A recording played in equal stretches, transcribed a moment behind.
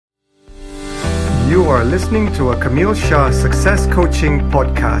are listening to a Kamil Success Coaching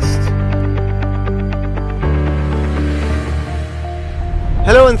podcast.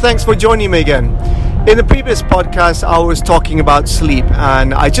 Hello and thanks for joining me again. In the previous podcast, I was talking about sleep,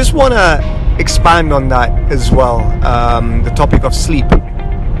 and I just want to expand on that as well, the topic of sleep.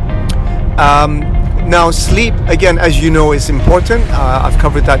 Now, sleep, again, as you know, is important. I've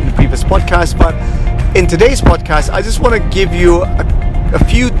covered that in the previous podcast, but in today's podcast, I just want to give you a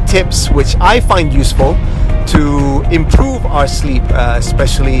few tips which I find useful to improve our sleep,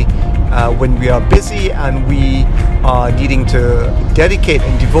 especially when we are busy and we are needing to dedicate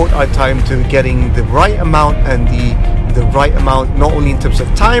and devote our time to getting the right amount and the right amount, not only in terms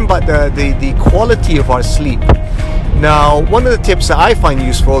of time, but the quality of our sleep. Now, one of the tips that I find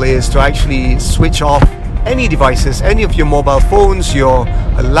useful is to actually switch off any devices, any of your mobile phones, your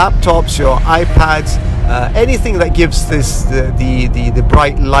laptops, your iPads, anything that gives this the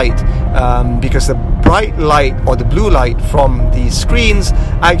bright light, because the bright light or the blue light from the screens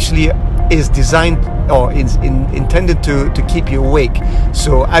actually is designed or is intended to keep you awake.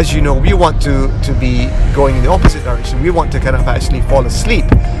 So as you know, we want to be going in the opposite direction. We want to kind of actually fall asleep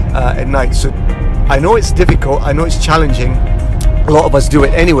at night. So I know it's difficult, I know it's challenging, a lot of us do it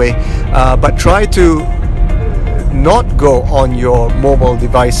anyway, but try to not go on your mobile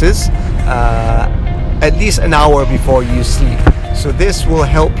devices at least an hour before you sleep. So this will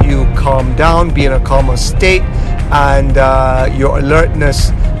help you calm down, be in a calmer state, and your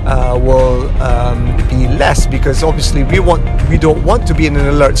alertness will be less, because obviously we don't want to be in an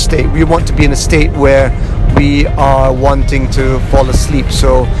alert state. We want to be in a state where we are wanting to fall asleep.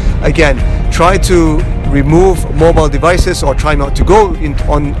 So again, try to remove mobile devices, or try not to go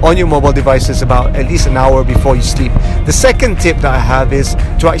on your mobile devices about at least an hour before you sleep. The second tip that I have is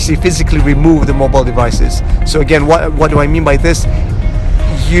to actually physically remove the mobile devices. So again, what do I mean by this?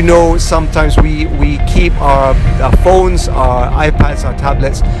 You know, sometimes we keep our phones, our iPads, our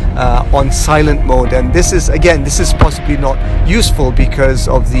tablets on silent mode, and this is possibly not useful because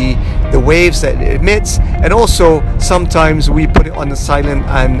of the waves that it emits, and also sometimes we put it on the silent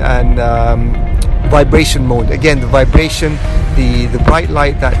and vibration mode. Again, the vibration, the bright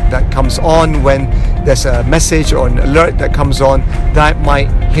light that comes on when there's a message or an alert that comes on, that might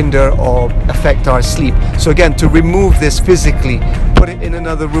hinder or affect our sleep. So again, to remove this physically, put it in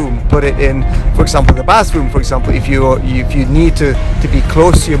another room, put it in, for example, the bathroom. For example, if you need to be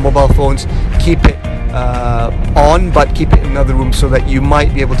close to your mobile phones, keep it on, but keep it in another room so that you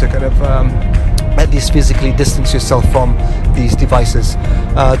might be able to kind of at least physically distance yourself from these devices.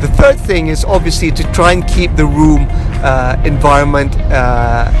 The third thing is obviously to try and keep the room environment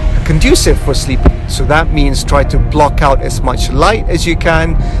conducive for sleeping. So that means try to block out as much light as you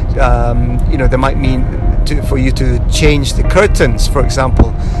can. That might mean for you to change the curtains, for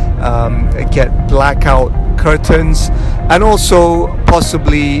example, get blackout curtains, and also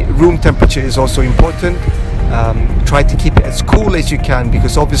possibly room temperature is also important. Try to keep it as cool as you can,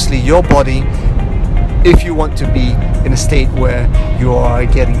 because obviously your body, if you want to be in a state where you are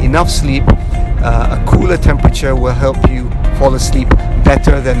getting enough sleep, a cooler temperature will help you fall asleep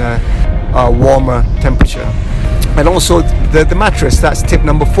better than a warmer temperature. And also the mattress, that's tip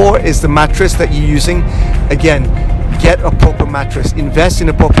number 4, is the mattress that you're using. Again, get a proper mattress, invest in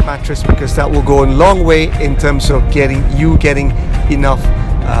a proper mattress, because that will go a long way in terms of getting enough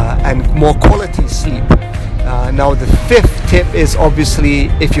and more quality sleep. Now the 5th tip is obviously,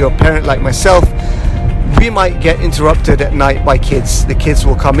 if you're a parent like myself, we might get interrupted at night by kids. The kids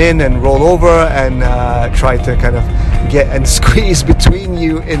will come in and roll over and try to kind of get and squeeze between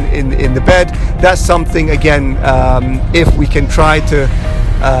you in the bed. That's something, again, if we can try to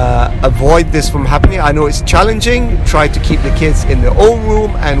avoid this from happening. I know it's challenging. Try to keep the kids in their own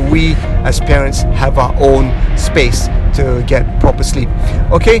room, and we as parents have our own space to get proper sleep.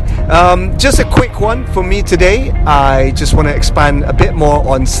 Okay, just a quick one for me today. I just want to expand a bit more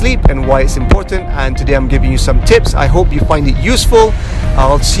on sleep and why it's important, and today I'm giving you some tips. I hope you find it useful.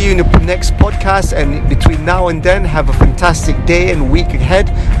 I'll see you in the next podcast, and between now and then, have a fantastic day and week ahead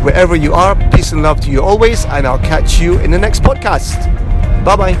wherever you are. Peace and love to you always, and I'll catch you in the next podcast.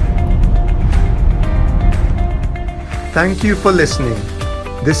 Bye-bye. Thank you for listening.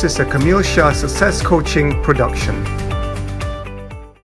 This is a Kamil Success Coaching production.